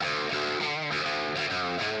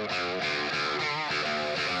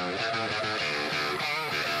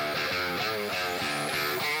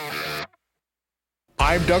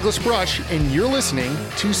I'm Douglas Brush, and you're listening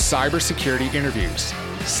to Cybersecurity Interviews.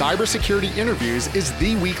 Cybersecurity Interviews is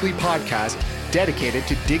the weekly podcast dedicated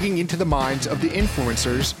to digging into the minds of the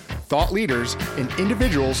influencers, thought leaders, and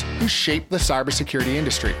individuals who shape the cybersecurity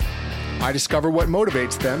industry. I discover what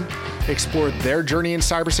motivates them, explore their journey in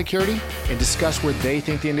cybersecurity, and discuss where they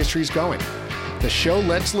think the industry is going. The show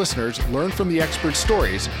lets listeners learn from the experts'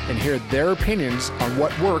 stories and hear their opinions on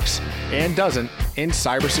what works and doesn't in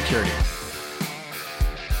cybersecurity.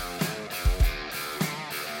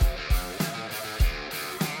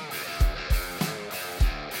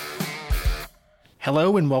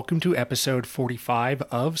 Hello and welcome to episode 45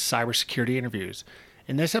 of Cybersecurity Interviews.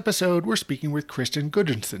 In this episode, we're speaking with Kristen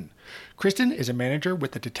Gudjonsson. Kristen is a manager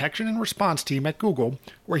with the detection and response team at Google,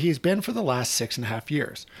 where he has been for the last 6.5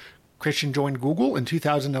 years. Kristen joined Google in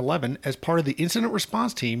 2011 as part of the incident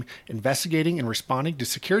response team investigating and responding to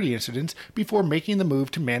security incidents before making the move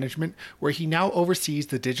to management, where he now oversees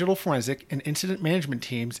the digital forensic and incident management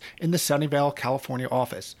teams in the Sunnyvale, California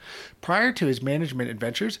office. Prior to his management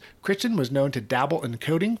adventures, Kristen was known to dabble in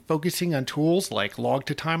coding, focusing on tools like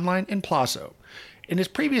Log2Timeline and Plaso. In his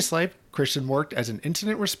previous life, Kristen worked as an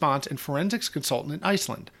incident response and forensics consultant in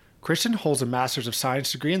Iceland. Kristen holds a Master's of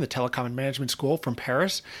Science degree in the Telecom and Management School from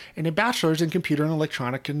Paris and a Bachelor's in Computer and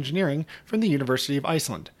Electronic Engineering from the University of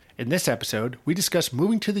Iceland. In this episode, we discuss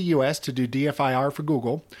moving to the U.S. to do DFIR for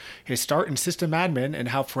Google, his start in system admin and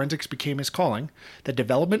how forensics became his calling, the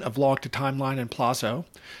development of Log2Timeline and Plaso,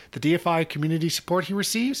 the DFI community support he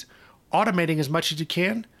receives, automating as much as you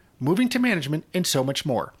can, moving to management, and so much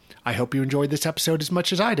more. I hope you enjoyed this episode as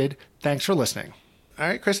much as I did. Thanks for listening. All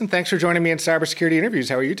right, Kristen, thanks for joining me in Cybersecurity Interviews.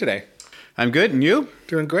 How are you today? I'm good, and you?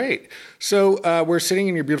 Doing great. So we're sitting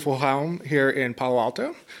in your beautiful home here in Palo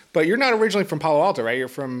Alto, but you're not originally from Palo Alto, right? You're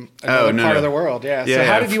from another part of the world. Yeah. So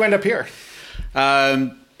how did you end up here?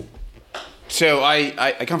 So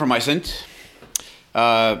I come from Iceland,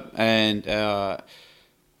 and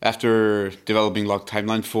after developing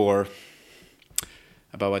Log2Timeline for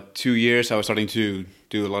about 2 years, I was starting to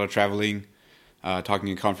do a lot of traveling, talking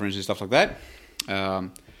at conferences, stuff like that.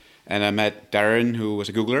 And I met Darren, who was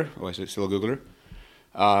a Googler, or is still a Googler.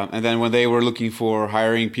 And then when they were looking for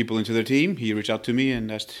hiring people into their team, he reached out to me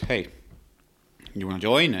and asked, hey, you want to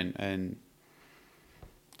join? And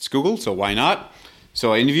it's Google, so why not?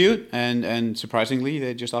 So I interviewed, and surprisingly,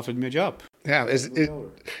 they just offered me a job. Yeah. Is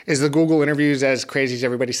the Google interviews as crazy as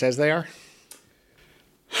everybody says they are?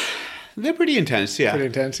 They're pretty intense, yeah. Pretty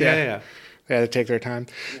intense, yeah. Yeah. They had to take their time.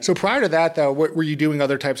 Yeah. So prior to that, though, what were you doing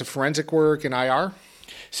other types of forensic work in IR?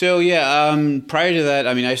 So, prior to that,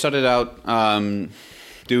 I started out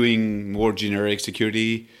doing more generic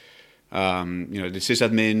security, the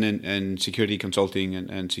sysadmin and security consulting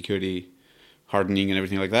and security hardening and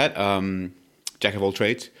everything like that, jack of all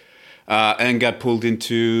trades, and got pulled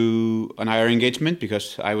into an IR engagement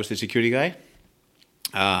because I was the security guy,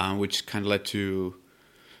 which kind of led to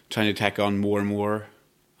trying to tack on more and more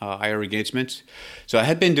IR engagements. So I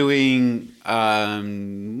had been doing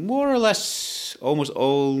more or less almost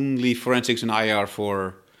only forensics and IR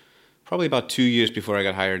for probably about 2 years before I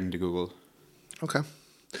got hired into Google. Okay.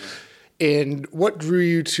 And what drew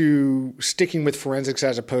you to sticking with forensics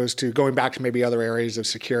as opposed to going back to maybe other areas of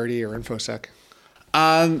security or InfoSec?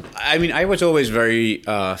 I was always very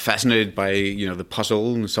fascinated by, the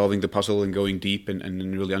puzzle and solving the puzzle and going deep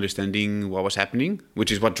and really understanding what was happening,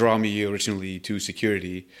 which is what drew me originally to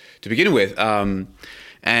security to begin with.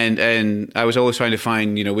 And I was always trying to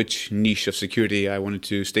find, which niche of security I wanted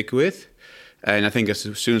to stick with. And I think as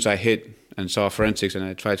soon as I hit and saw forensics and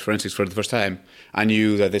I tried forensics for the first time, I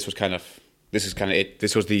knew that this is kind of it.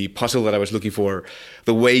 This was the puzzle that I was looking for,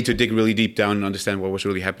 the way to dig really deep down and understand what was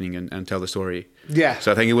really happening and tell the story. Yeah.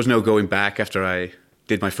 So I think it was no going back after I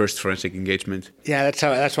did my first forensic engagement. Yeah, that's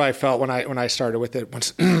how I felt when I started with it.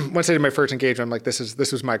 Once I did my first engagement, I'm like, this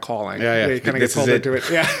was my calling. Yeah. You kind of get pulled into it.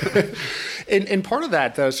 Yeah. and part of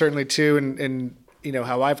that though, certainly too, and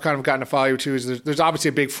how I've kind of gotten to follow you too, is there's obviously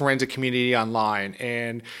a big forensic community online.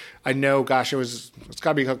 And I know, gosh, it's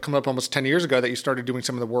got to be coming up almost 10 years ago that you started doing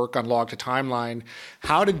some of the work on Log2Timeline.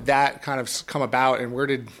 How did that kind of come about, and where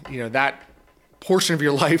did, that portion of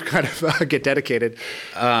your life kind of get dedicated?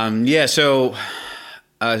 So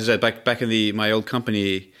as I said, back in my old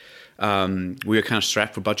company, we were kind of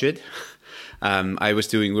strapped for budget.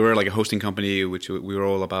 We were like a hosting company, which we were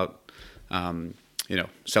all about,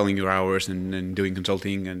 selling your hours and doing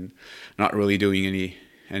consulting and not really doing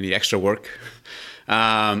any extra work.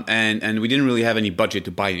 And we didn't really have any budget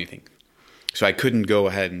to buy anything. So I couldn't go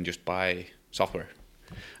ahead and just buy software.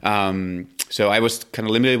 So I was kind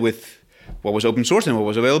of limited with what was open source and what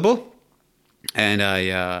was available. And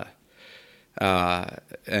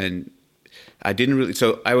And I didn't really.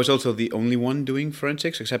 So I was also the only one doing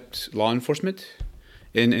forensics except law enforcement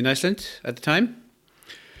in Iceland at the time.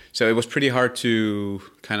 So it was pretty hard to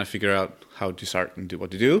kind of figure out how to start and do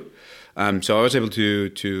what to do. So I was able to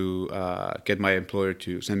get my employer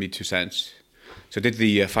to send me to SANS. So I did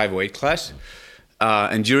the 508 class.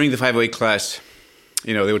 And during the 508 class,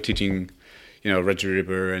 they were teaching,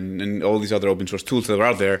 Retriever and all these other open source tools that were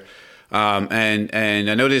out there. And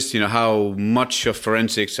I noticed, how much of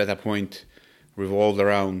forensics at that point revolved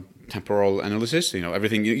around temporal analysis.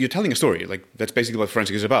 Everything, you're telling a story. Like, that's basically what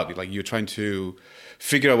forensics is about. Like, you're trying to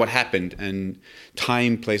figure out what happened, and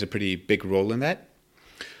time plays a pretty big role in that.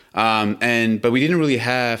 But we didn't really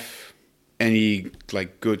have any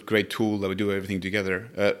great tool that would do everything together,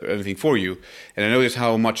 everything for you. And I noticed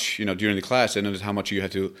how much, during the class, I noticed how much you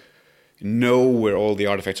had to know where all the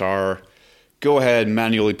artifacts are, go ahead,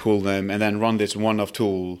 manually pull them, and then run this one-off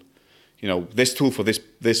tool. This tool for this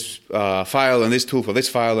file, and this tool for this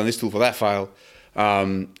file, and this tool for that file.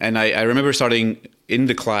 And I remember starting in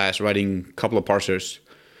the class writing a couple of parsers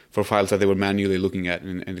for files that they were manually looking at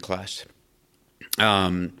in the class.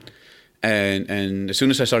 And as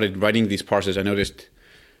soon as I started writing these parsers, I noticed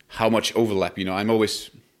how much overlap. I'm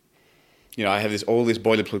always, I have all this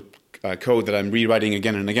boilerplate code that I'm rewriting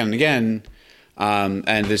again and again and again,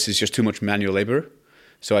 and this is just too much manual labor.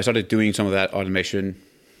 So I started doing some of that automation,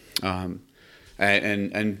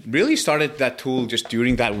 and really started that tool just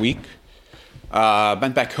during that week.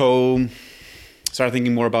 Went back home, started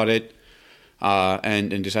thinking more about it,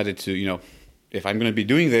 and decided to, if I'm going to be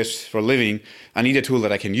doing this for a living, I need a tool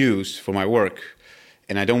that I can use for my work,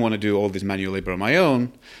 and I don't want to do all this manual labor on my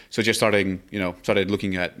own. So just started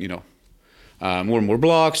looking at, more and more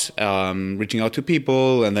blogs, reaching out to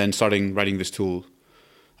people, and then starting writing this tool.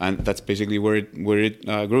 And that's basically where it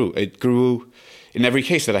grew. It grew in every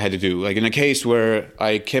case that I had to do. Like in a case where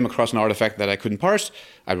I came across an artifact that I couldn't parse,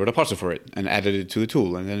 I wrote a parser for it and added it to the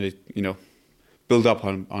tool, and then it, built up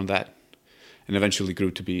on that, and eventually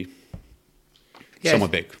grew to be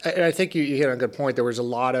somewhat big. I think you hit on a good point.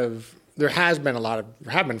 There have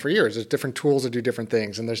been for years. There's different tools that do different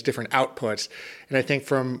things, and there's different outputs. And I think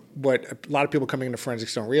from what a lot of people coming into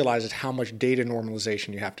forensics don't realize is how much data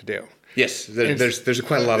normalization you have to do. Yes, there's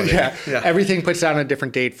quite a lot of it. Yeah. Everything puts out in a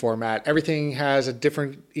different date format. Everything has a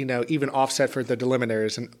different, even offset for the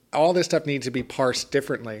delimiters, and all this stuff needs to be parsed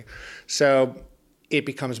differently. So it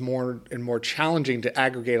becomes more and more challenging to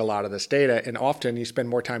aggregate a lot of this data, and often you spend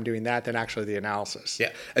more time doing that than actually the analysis.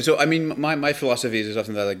 Yeah, and so my philosophy is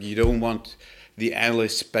often that you don't want the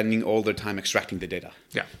analyst spending all their time extracting the data.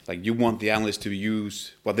 Yeah, you want the analyst to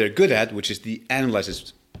use what they're good at, which is the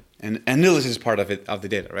analysis part of the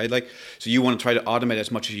data, right? So you want to try to automate as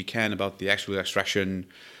much as you can about the actual extraction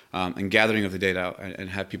and gathering of the data, and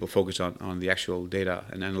have people focus on the actual data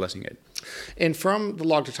and analyzing it. And from the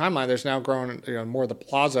log to timeline, there's now grown more of the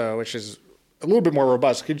Plazo, which is a little bit more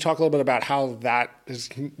robust. Could you talk a little bit about how that is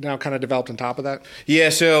now kind of developed on top of that? Yeah,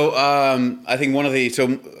 so I think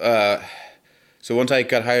so once I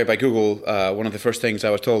got hired by Google, one of the first things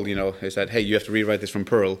I was told, is that, hey, you have to rewrite this from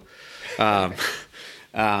Perl. So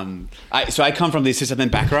I come from the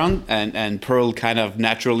sysadmin background, and Perl kind of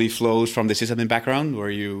naturally flows from the sysadmin background,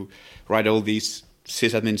 where you write all these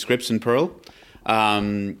sysadmin scripts in Perl.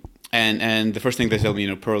 And the first thing they tell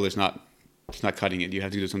me, Perl is not cutting it. You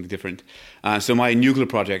have to do something different. So my nuclear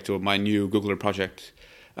project, or my new Googler project,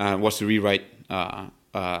 was to rewrite log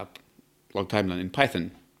timeline in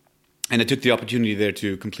Python. And I took the opportunity there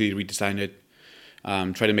to completely redesign it,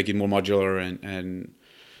 try to make it more modular and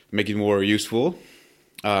make it more useful.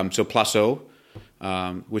 So Plazo,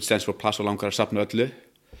 which stands for Plazo Langar Sapna Öllu,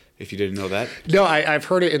 if you didn't know that. No, I've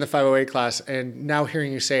heard it in the 508 class, and now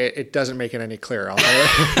hearing you say it, it doesn't make it any clearer.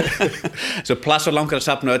 So Plazo Langar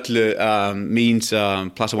Sapna Öllu means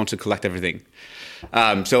Plazo wants to collect everything.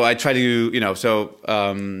 So I try to,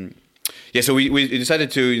 so we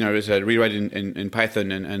decided to, rewrite in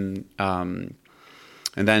Python, and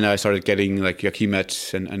then I started getting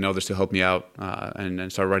Yakimet and others to help me out,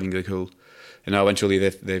 and start writing the code. And now eventually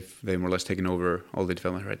they've more or less taken over all the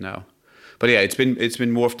development right now. But yeah, it's been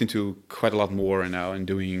morphed into quite a lot more now, and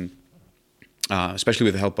doing, especially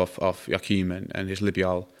with the help of Joachim and his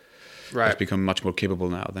libyal, right, it's become much more capable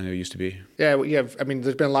now than it used to be. Yeah,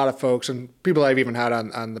 there's been a lot of folks and people I've even had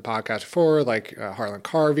on the podcast before, like Harlan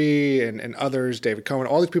Carvey and others, David Cohen,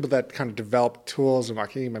 all these people that kind of develop tools. And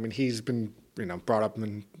Joachim, he's been brought up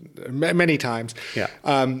many times. Yeah.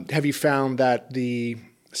 Have you found that the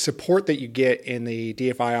support that you get in the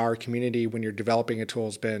DFIR community when you're developing a tool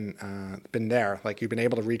has been there? Like, you've been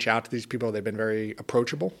able to reach out to these people, they've been very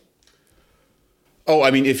approachable? Oh,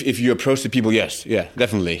 I mean, if you approach the people, yes, yeah,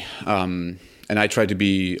 definitely. And I try to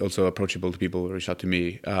be also approachable to people who reach out to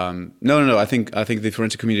me. No. I think the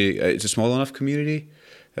forensic community, it's a small enough community.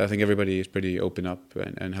 I think everybody is pretty open up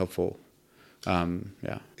and helpful.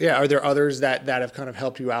 Yeah. Yeah. Are there others that have kind of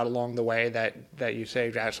helped you out along the way that you say,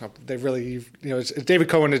 they've really, as David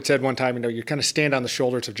Cohen had said one time, you kind of stand on the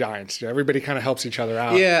shoulders of giants. Everybody kind of helps each other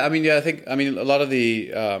out. Yeah. I mean, a lot of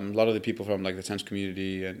the people from like the SENS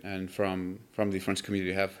community and from the forensic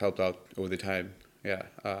community have helped out over the time. Yeah.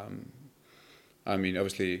 I mean,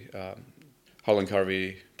 obviously, Holland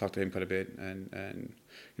Carvey, talked to him quite a bit, and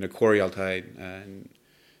Corey Altide,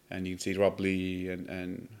 and you can see Rob Lee,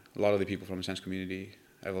 and a lot of the people from the SENS community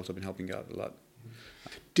have also been helping out a lot.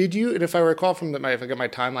 Did you, and if I recall if I got my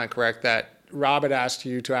timeline correct, that Rob had asked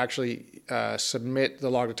you to actually submit the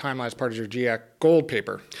log to timeline as part of your GIAC Gold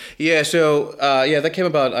paper? Yeah, so that came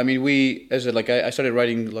about. I mean, I started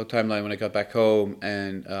writing log timeline when I got back home,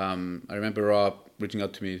 and I remember Rob reaching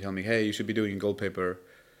out to me, telling me, "Hey, you should be doing a gold paper,"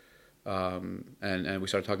 and we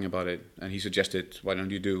started talking about it. And he suggested, "Why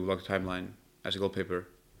don't you do log timeline as a gold paper?"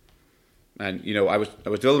 And I was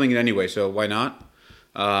developing it anyway, so why not?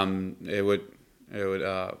 It would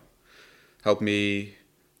help me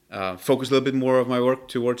focus a little bit more of my work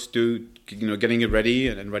towards getting it ready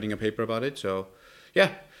and writing a paper about it. So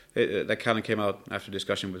yeah, that kind of came out after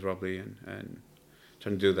discussion with Rob Lee and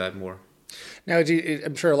trying to do that more. Now,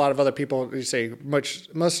 I'm sure a lot of other people, you say,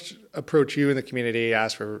 must approach you in the community,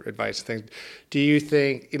 ask for advice and things. Do you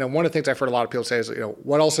think, one of the things I've heard a lot of people say is,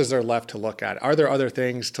 what else is there left to look at? Are there other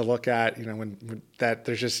things to look at, when that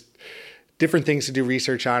there's just different things to do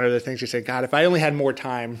research on, or the things you say, God, if I only had more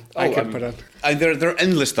time, I could put on. There are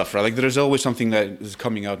endless stuff, right? Like there's always something that is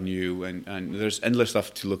coming out new, and there's endless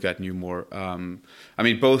stuff to look at more. I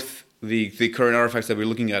mean, both the current artifacts that we're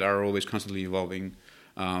looking at are always constantly evolving.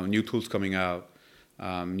 New tools coming out,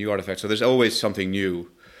 new artifacts. So there's always something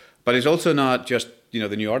new. But it's also not just,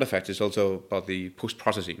 the new artifacts. It's also about the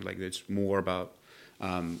post-processing. Like it's more about,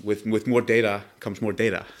 with more data comes more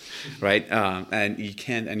data, right? And you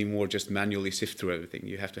can't anymore just manually sift through everything.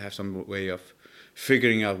 You have to have some way of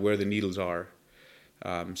figuring out where the needles are.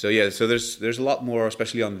 So there's a lot more,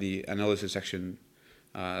 especially on the analysis section,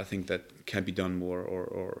 I think that can be done more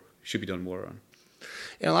or should be done more on.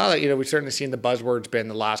 And a lot of we've certainly seen the buzzwords been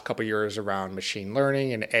the last couple of years around machine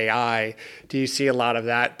learning and AI. Do you see a lot of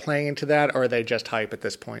that playing into that, or are they just hype at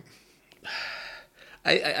this point?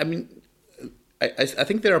 I mean, I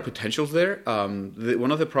think there are potentials there.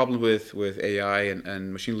 One of the problems with AI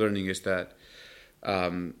and machine learning is that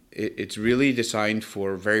it's really designed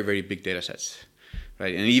for very, very big data sets,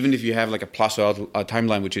 right? And even if you have like a Plaza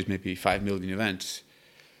timeline, which is maybe 5 million events,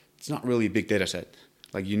 it's not really a big data set.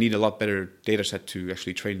 Like you need a lot better data set to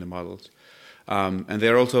actually train the models. And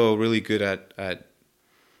they're also really good at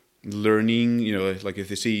learning, like if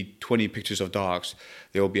they see 20 pictures of dogs,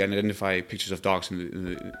 they will be identify pictures of dogs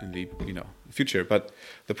in the future. But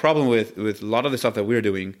the problem with a lot of the stuff that we're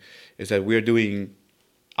doing is that we're doing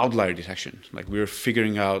outlier detection. Like we're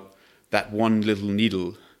figuring out that one little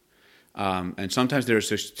needle. And sometimes there's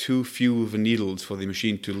just too few of the needles for the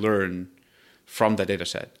machine to learn from that data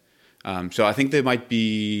set. So I think they might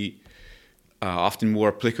be often more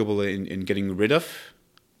applicable in getting rid of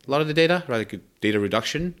a lot of the data, right? Like data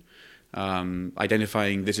reduction,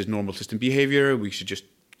 identifying this is normal system behavior. We should just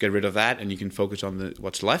get rid of that, and you can focus on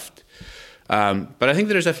what's left. But I think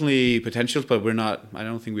there's definitely potential, but I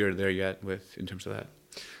don't think we are there yet in terms of that.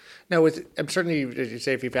 Now, certainly, as you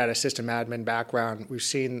say, if you've had a system admin background, we've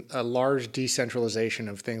seen a large decentralization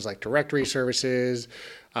of things like directory services,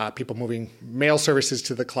 people moving mail services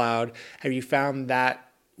to the cloud. Have you found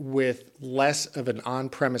that with less of an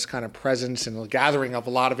on-premise kind of presence and the gathering of a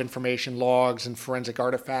lot of information, logs and forensic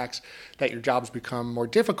artifacts, that your jobs become more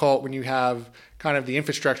difficult when you have kind of the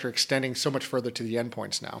infrastructure extending so much further to the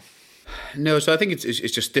endpoints now? No, so I think it's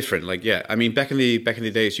just different. Like, yeah, I mean, back in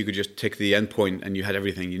the days, you could just take the endpoint and you had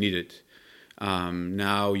everything you needed.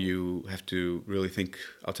 Now you have to really think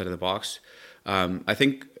outside of the box. I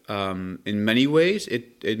think in many ways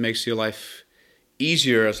it makes your life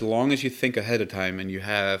easier as long as you think ahead of time and you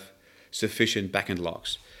have sufficient backend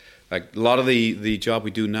logs. Like a lot of the job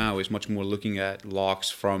we do now is much more looking at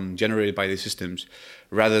logs generated by the systems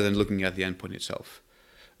rather than looking at the endpoint itself,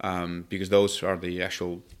 because those are the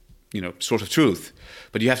actual source of truth.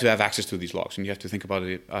 But you have to have access to these logs, and you have to think about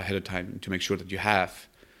it ahead of time to make sure that you have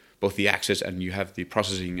both the access and you have the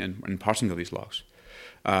processing and parsing of these logs.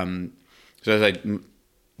 So as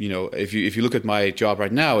if you look at my job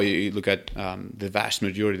right now, you look at the vast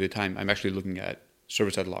majority of the time, I'm actually looking at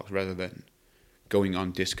server-side logs rather than going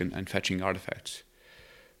on disk and fetching artifacts.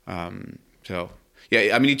 So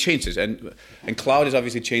Yeah, I mean, it changes, and cloud is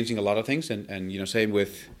obviously changing a lot of things, and same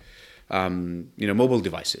with mobile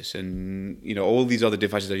devices, and all these other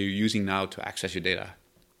devices that you're using now to access your data.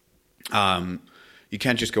 You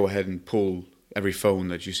can't just go ahead and pull every phone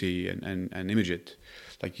that you see and image it.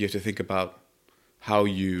 Like, you have to think about how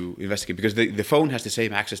you investigate, because the phone has the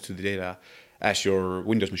same access to the data as your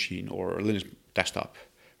Windows machine or Linux desktop.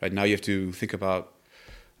 Right now, you have to think about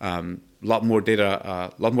a lot more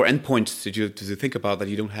data, a lot more endpoints to think about that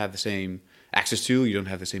you don't have the same access to, you don't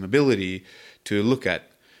have the same ability to look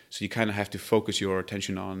at. So you kind of have to focus your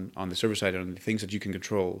attention on the server side, on the things that you can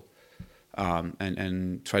control,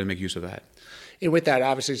 and try to make use of that. And with that,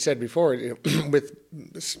 obviously, you said before,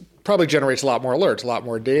 this probably generates a lot more alerts, a lot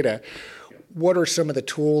more data. What are some of the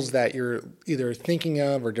tools that you're either thinking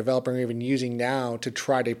of or developing or even using now to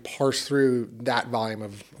try to parse through that volume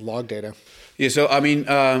of log data? Yeah, so I mean,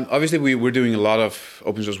 obviously we're doing a lot of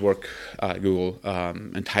open source work at Google,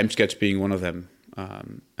 and TimeSketch being one of them.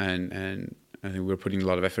 And I think we're putting a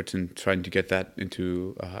lot of effort in trying to get that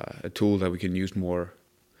into a tool that we can use more,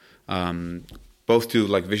 both to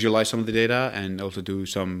like visualize some of the data and also do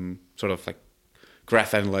some sort of like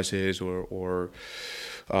graph analysis or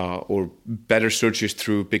better searches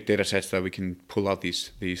through big data sets that we can pull out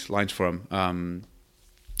these lines from.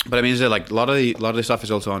 But I mean, is like a lot of the stuff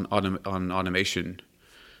is also on automation,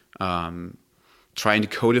 trying to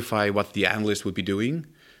codify what the analyst would be doing, in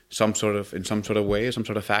some sort of way, some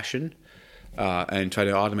sort of fashion, and try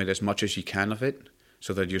to automate as much as you can of it,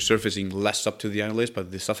 so that you're surfacing less up to the analyst,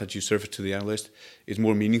 but the stuff that you surface to the analyst is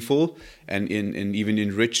more meaningful and even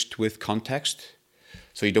enriched with context.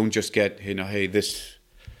 So you don't just get, hey, this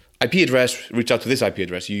IP address, reach out to this IP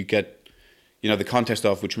address. You get, the context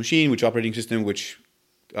of which machine, which operating system, which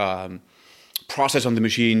process on the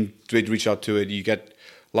machine to reach out to it. You get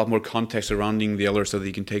a lot more context surrounding the alert so that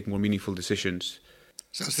you can take more meaningful decisions.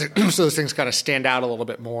 So those things kind of stand out a little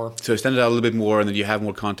bit more. So stand out a little bit more, and then you have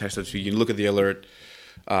more context, so you can look at the alert,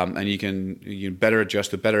 and you can better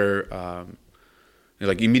adjust, better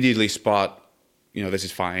immediately spot, this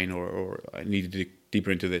is fine, or I need to dig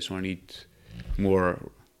deeper into this, or I need more.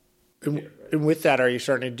 And with that, are you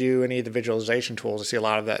starting to do any of the visualization tools? I see a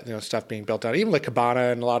lot of that stuff being built out, even like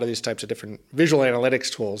Kibana and a lot of these types of different visual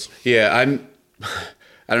analytics tools. Yeah, I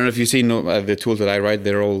don't know if you've seen the tools that I write.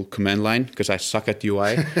 They're all command line because I suck at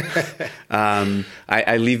UI.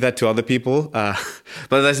 I leave that to other people.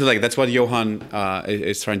 But that's what Johan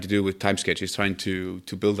is trying to do with TimeSketch. He's trying to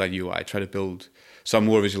build that UI, try to build some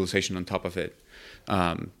more visualization on top of it.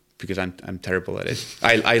 Because I'm terrible at it.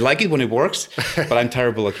 I like it when it works, but I'm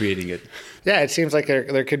terrible at creating it. Yeah, it seems like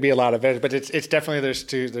there could be a lot of it, but it's definitely there's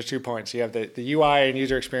 2 points. You have the UI and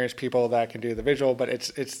user experience people that can do the visual, but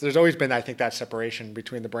it's there's always been, I think, that separation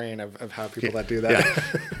between the brain of how people that do that.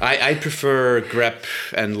 Yeah. I prefer grep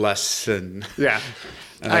and less and that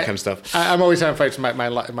kind of stuff. I'm always having fights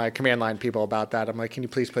with my command line people about that. I'm like, can you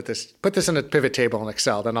please put this in a pivot table in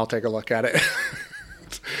Excel? Then I'll take a look at it.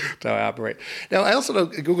 That's how I operate. Now, I also know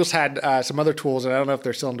Google's had some other tools, and I don't know if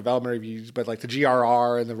they're still in development reviews, but like the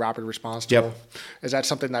GRR and the rapid response tool. Yep. Is that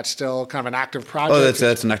something that's still kind of an active project? Oh,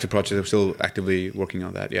 that's an active project. I'm still actively working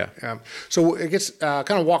on that, yeah. So I guess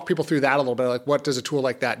kind of walk people through that a little bit. Like, what does a tool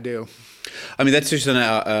like that do? I mean, that's just an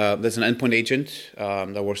endpoint agent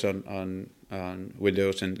that works on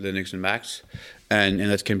Windows and Linux and Macs, and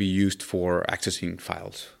that can be used for accessing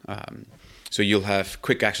files. So you'll have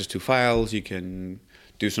quick access to files. You can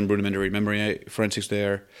do some rudimentary memory forensics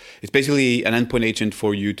there. It's basically an endpoint agent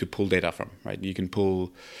for you to pull data from, right? You can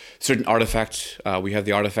pull certain artifacts. We have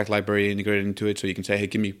the artifact library integrated into it, so you can say, hey,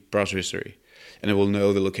 give me browser history, and it will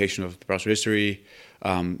know the location of the browser history.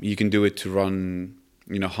 You can do it to run,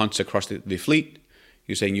 hunts across the fleet.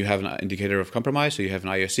 You're saying you have an indicator of compromise, so you have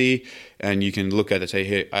an ISC, and you can look at it and say,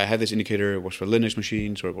 hey, I have this indicator, it works for Linux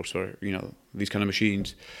machines, or it works for, these kind of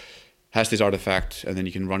machines. Has this artifact, and then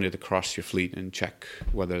you can run it across your fleet and check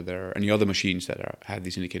whether there are any other machines that have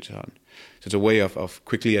these indicators on. So it's a way of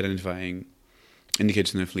quickly identifying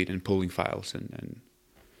indicators in the fleet and pulling files. And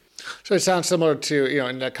So it sounds similar to,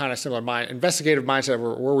 in that kind of similar investigative mindset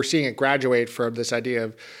where we're seeing it graduate from this idea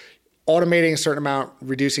of automating a certain amount,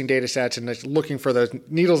 reducing data sets, and just looking for those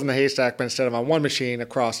needles in the haystack, but instead of on one machine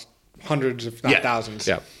across hundreds, if not thousands.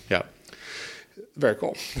 Yeah. Very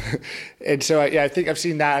cool. And so, I think I've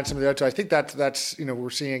seen that and some of the other. So I think that's we're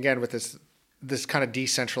seeing again with this kind of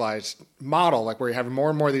decentralized model, like where you have more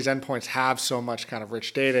and more of these endpoints have so much kind of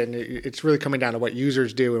rich data, and it's really coming down to what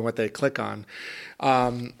users do and what they click on.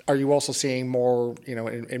 Are you also seeing more,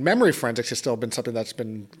 in memory forensics has still been something that's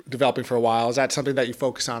been developing for a while. Is that something that you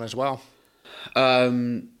focus on as well?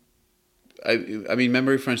 I mean,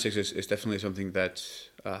 memory forensics is definitely something that's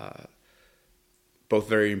both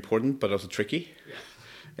very important but also tricky. Yeah.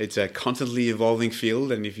 It's a constantly evolving field,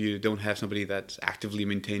 and if you don't have somebody that's actively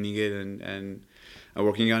maintaining it and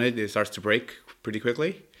working on it, it starts to break pretty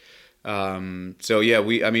quickly. So yeah,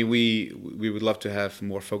 we would love to have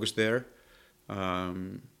more focus there,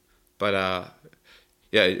 but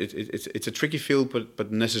yeah, it's a tricky field,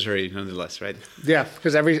 but necessary nonetheless, right? Yeah,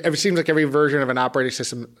 because it seems like every version of an operating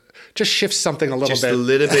system just shifts something a little bit. Just a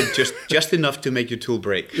little bit, just enough to make your tool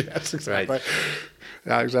break. Yes, exactly. Right?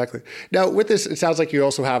 Yeah, exactly. Now, with this, it sounds like you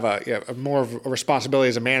also have a more of a responsibility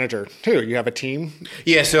as a manager too. You have a team.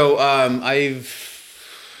 Yeah. So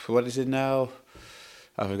what is it now?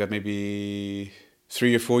 I've got maybe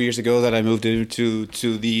 3 or 4 years ago that I moved into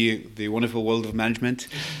the wonderful world of management,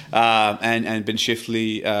 and been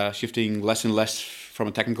shifting less and less from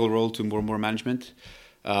a technical role to more and more management.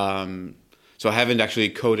 So I haven't actually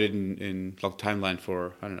coded in log timeline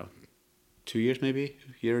for, I don't know, 2 years maybe,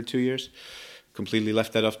 a year or 2 years. Completely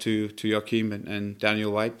left that off to Joachim and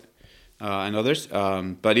Daniel White and others.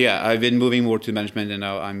 But yeah, I've been moving more to management, and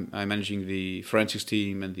now I'm managing the forensics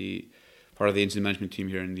team and the part of the incident management team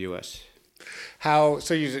here in the US.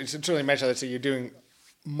 So you certainly mentioned that, so you're doing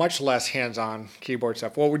much less hands-on keyboard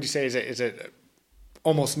stuff. What would you say? Is it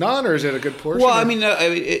almost none, or is it a good portion? Well, I mean,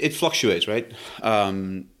 it fluctuates, right?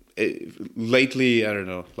 Lately, I don't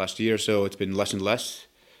know, last year or so, it's been less and less.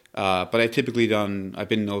 But I've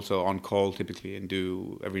been also on call typically and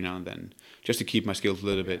do every now and then, just to keep my skills a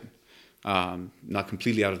little bit, not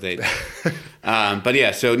completely out of date. But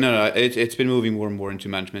yeah, so no, it's been moving more and more into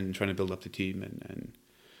management and trying to build up the team. And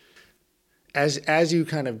As you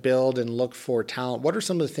kind of build and look for talent, what are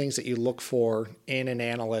some of the things that you look for in an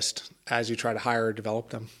analyst as you try to hire or develop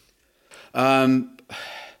them?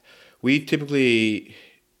 We typically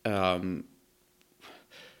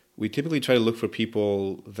try to look for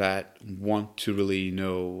people that want to really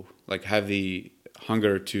know, like have the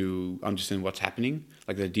hunger to understand what's happening,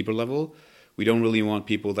 like the deeper level. We don't really want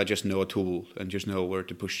people that just know a tool and just know where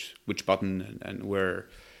to push which button and where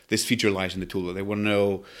this feature lies in the tool. They want to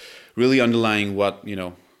know really underlying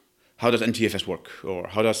how does NTFS work, or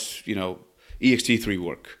how does, ext3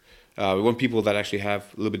 work. We want people that actually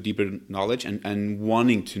have a little bit deeper knowledge and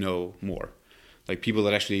wanting to know more, like people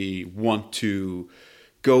that actually want to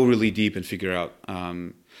go really deep and figure out.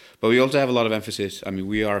 But we also have a lot of emphasis. I mean,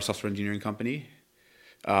 we are a software engineering company,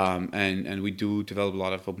 and we do develop a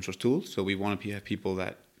lot of open source tools. So we want to have people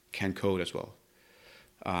that can code as well.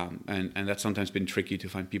 And that's sometimes been tricky to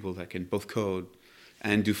find people that can both code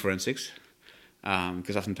and do forensics,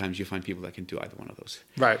 because oftentimes you find people that can do either one of those.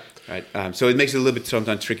 Right. So it makes it a little bit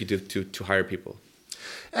sometimes tricky to hire people.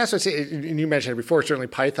 That's what and you mentioned it before. Certainly,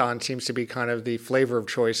 Python seems to be kind of the flavor of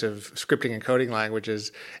choice of scripting and coding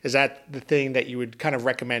languages. Is that the thing that you would kind of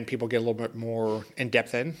recommend people get a little bit more in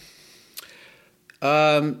depth in?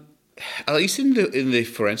 At least in the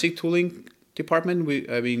forensic tooling department,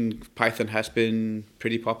 Python has been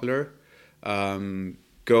pretty popular.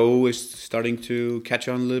 Go is starting to catch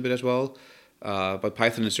on a little bit as well, but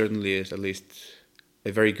Python certainly is at least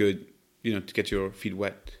a very good, to get your feet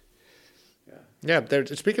wet. Yeah,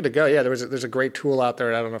 speaking of Go, there's a great tool out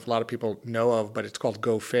there. I don't know if a lot of people know of, but it's called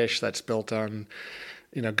Go Fish. That's built on,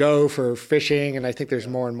 Go for fishing, and I think there's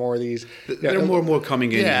more and more of these. There are more and more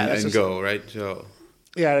coming in and Go, right? So.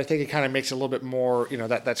 Yeah, I think it kind of makes it a little bit more,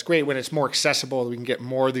 that's great when it's more accessible. We can get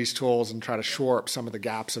more of these tools and try to shore up some of the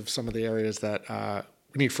gaps of some of the areas that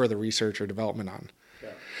we need further research or development on.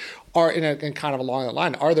 And kind of along that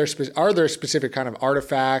line, are there specific kind of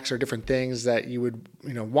artifacts or different things that you would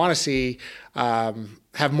want to see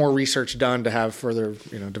have more research done to have further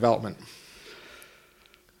development?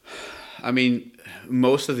 I mean,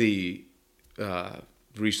 most of the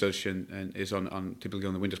research and is on typically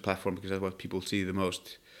on the Windows platform, because that's what people see the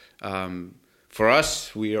most. For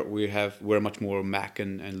us, we're much more Mac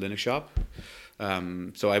and Linux shop.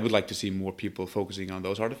 So I would like to see more people focusing on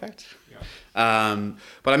those artifacts. Yeah.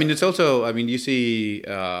 But I mean, it's also, you see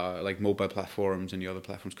like mobile platforms and the other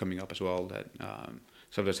platforms coming up as well that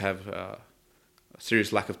sometimes have a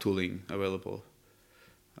serious lack of tooling available.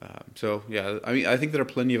 So yeah, I think there are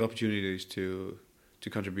plenty of opportunities to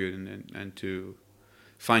contribute and to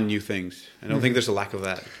find new things. I don't think there's a lack of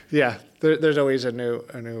that. Yeah, there's always a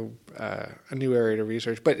new area to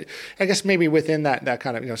research. But I guess maybe within that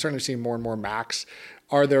kind of, certainly seeing more and more Macs,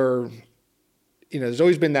 are there, there's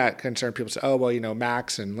always been that concern. People say, oh, well,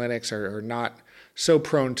 Macs and Linux are not so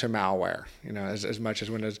prone to malware, as much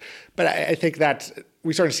as Windows. But I think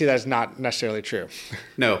we start to see that as not necessarily true.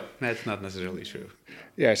 No, that's not necessarily true.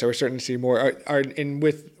 Yeah, so we're starting to see more.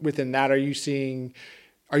 Within that, are you seeing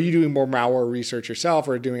Are you doing more malware research yourself,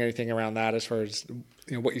 or doing anything around that as far as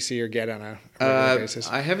what you see or get on a regular basis?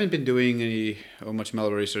 I haven't been doing much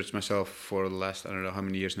malware research myself for the last, I don't know how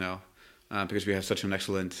many years now, because we have such an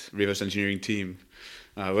excellent reverse engineering team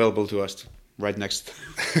available to us right next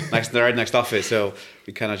office. So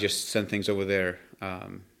we kind of just send things over there.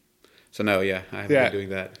 So no, I haven't been doing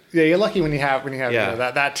that. Yeah, you're lucky when you have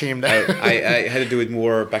that team there. I had to do it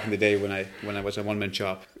more back in the day when I was a one-man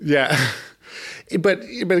shop. Yeah. But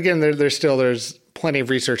again, there's plenty of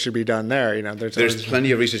research to be done there. There's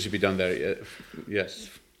plenty of research to be done there. Yes,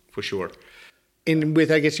 for sure. And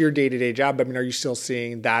with, I guess, your day-to-day job, are you still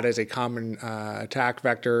seeing that as a common attack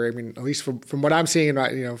vector? At least from what I'm seeing,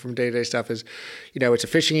 from day-to-day stuff is, it's a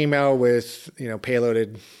phishing email with,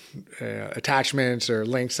 payloaded attachments or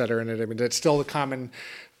links that are in it. That's still the common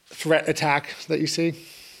threat attack that you see.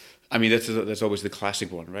 That's always the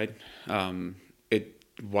classic one, right?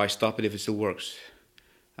 Why stop it if it still works?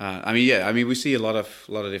 We see a lot of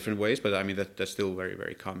different ways, but that's still very,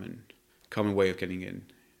 very common way of getting in.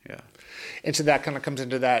 Yeah. And so that kind of comes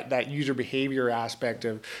into that user behavior aspect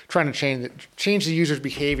of trying to change the user's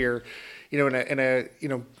behavior. Particularly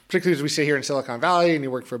as we sit here in Silicon Valley and you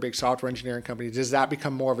work for a big software engineering company, does that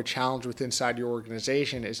become more of a challenge inside your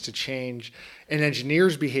organization, is to change an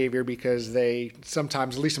engineer's behavior because they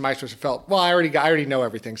sometimes, at least in my experience, felt, well, I already know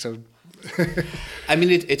everything, so.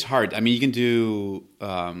 It's hard. You can do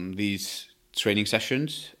these training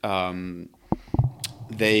sessions.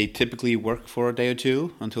 They typically work for a day or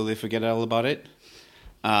two until they forget all about it.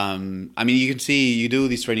 You can see you do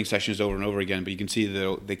these training sessions over and over again, but you can see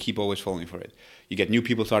that they keep always falling for it. You get new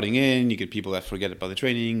people starting in, you get people that forget about the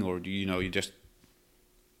training, or you're just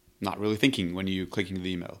not really thinking when you're clicking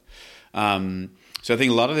the email. So I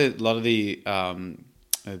think a lot of the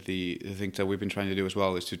things that we've been trying to do as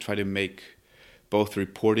well is to try to make both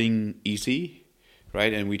reporting easy,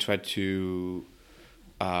 right? And we try to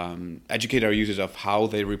educate our users of how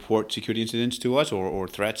they report security incidents to us or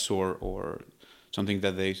threats or something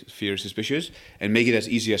that they fear suspicious, and make it as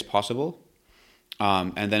easy as possible.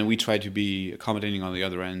 And then we try to be accommodating on the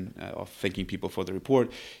other end of thanking people for the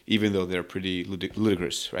report, even though they're pretty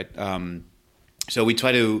ludicrous, right? So we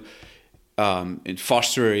try to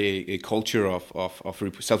foster a culture of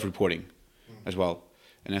self-reporting as well.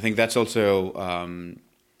 And I think that's also,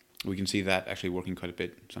 we can see that actually working quite a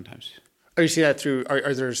bit sometimes. Oh, you see that through,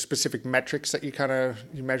 are there specific metrics that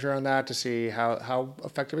you measure on that to see how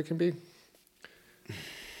effective it can be?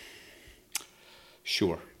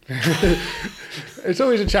 Sure. It's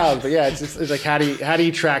always a challenge, but it's like how do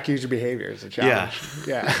you track user behavior? It's a challenge.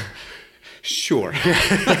 Yeah. Sure.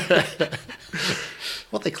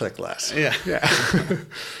 Well, they click less. Yeah.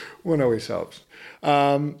 One always helps.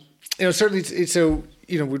 Certainly. So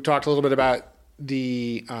we talked a little bit about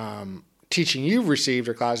the teaching you've received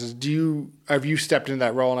or classes. Have you stepped into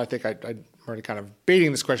that role? And I think I'm already kind of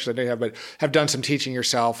baiting this question I didn't have, but have done some teaching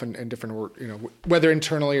yourself and different work, whether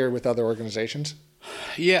internally or with other organizations.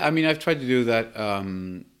 Yeah, I've tried to do that.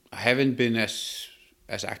 I haven't been as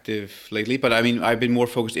active lately, but I've been more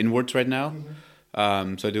focused inwards right now.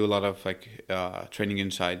 Mm-hmm. So I do a lot of training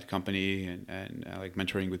inside the company and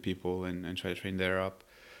mentoring with people and try to train there up.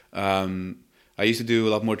 I used to do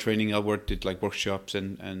a lot more training outward, did workshops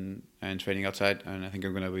and training outside, and I think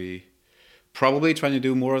I'm going to be probably trying to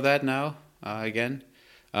do more of that now again.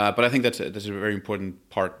 But I think that's a very important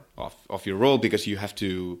part of your role, because you have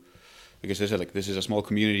to, like I said, this is a small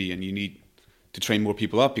community and you need to train more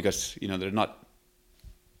people up because there are not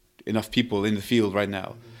enough people in the field right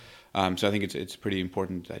now. So I think it's pretty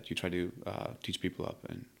important that you try to teach people up,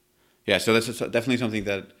 and so that's definitely something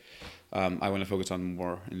that I want to focus on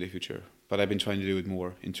more in the future. But I've been trying to do it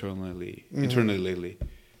more internally lately.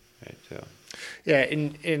 Right, so. Yeah,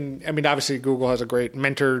 and obviously Google has a great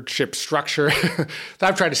mentorship structure that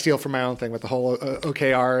I've tried to steal from my own thing with the whole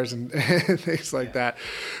OKRs and things like that.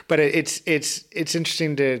 But it's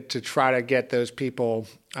interesting to try to get those people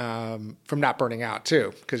from not burning out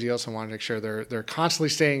too, because you also want to make sure they're constantly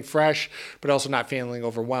staying fresh, but also not feeling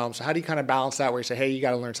overwhelmed. So how do you kind of balance that, where you say, hey, you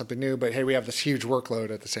got to learn something new, but hey, we have this huge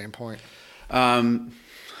workload at the same point?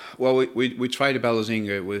 Well, we try to balancing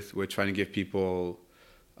it with we're trying to give people.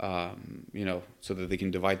 So that they can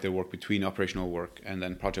divide their work between operational work and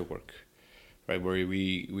then project work, right? Where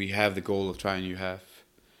we have the goal of trying,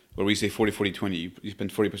 where we say 40-40-20, you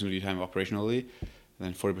spend 40% of your time operationally, and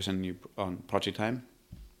then 40% on project time,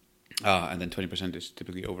 and then 20% is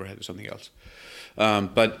typically overhead or something else.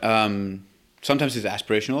 But sometimes it's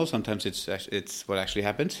aspirational, sometimes it's what actually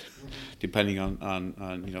happens, depending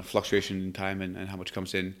on fluctuation in time and how much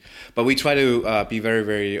comes in. But we try to be very,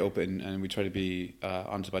 very open, and we try to be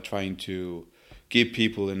honest about trying to give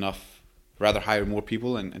people enough, rather hire more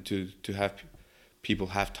people and to have people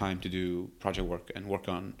have time to do project work and work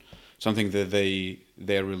on something that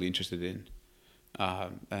they're really interested in,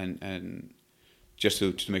 and just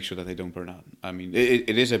to make sure that they don't burn out. I mean,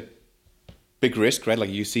 it is a big risk, right?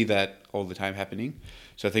 Like you see that all the time happening.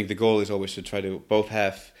 So I think the goal is always to try to both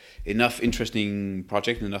have enough interesting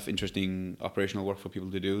project and enough interesting operational work for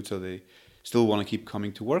people to do, so they still want to keep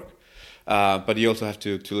coming to work. But you also have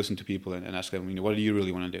to listen to people and ask them, what do you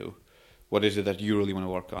really want to do? What is it that you really want to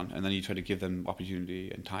work on? And then you try to give them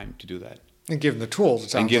opportunity and time to do that. And give them the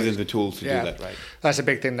tools. And give them the tools to do that, right? That's a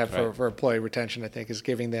big thing that for employee retention, I think, is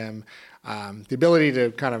giving them the ability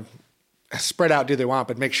to kind of spread out, do they want,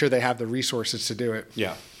 but make sure they have the resources to do it.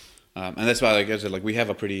 Yeah. And that's why, like I said, like we have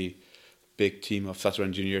a pretty big team of software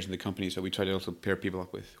engineers in the company, so we try to also pair people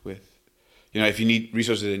up with if you need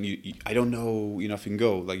resources and you I don't know if you can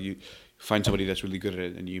go, like you find somebody that's really good at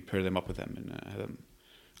it and you pair them up with them and have them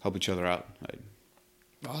help each other out. Right?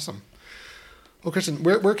 Awesome. Well, Christian,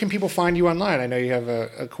 where can people find you online? I know you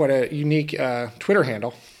have quite a unique Twitter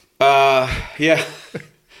handle. Yeah.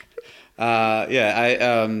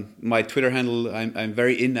 My Twitter handle, I'm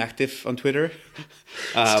very inactive on Twitter.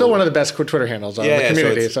 Still one of the best Twitter handles on the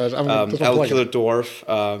community. So I'm El Killer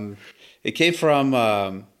Dwarf. It came from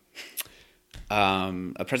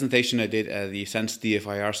a presentation I did at the Sense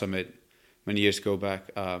DFIR Summit many years ago back.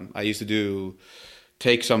 I used to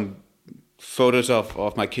take some photos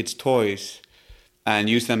of my kids' toys and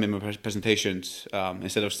use them in my presentations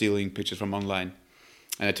instead of stealing pictures from online.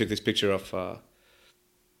 And I took this picture of a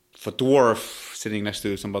dwarf sitting next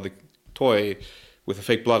to some other toy with a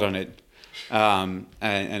fake blood on it. And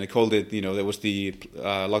I called it, there was the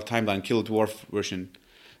Log Timeline Kill Dwarf version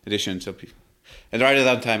edition. And right at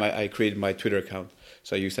that time, I created my Twitter account.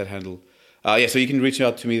 So I used that handle. So you can reach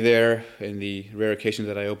out to me there in the rare occasion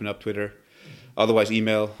that I open up Twitter. Otherwise,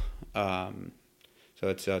 email. So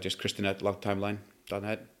it's just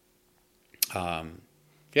Kristen@logtimeline.net. Or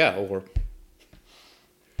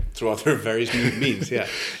through other various means, yeah.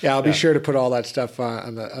 I'll be sure to put all that stuff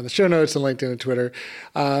on the show notes and LinkedIn and Twitter.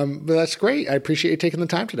 But that's great. I appreciate you taking the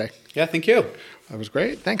time today. Yeah, thank you. That was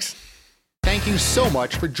great. Thanks. Thank you so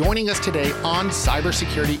much for joining us today on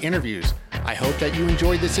Cybersecurity Interviews. I hope that you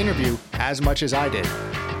enjoyed this interview as much as I did.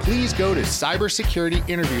 Please go to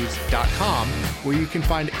cybersecurityinterviews.com where you can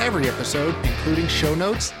find every episode, including show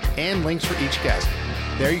notes and links for each guest.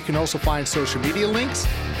 There you can also find social media links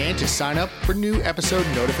and to sign up for new episode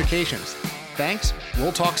notifications. Thanks.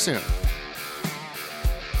 We'll talk soon.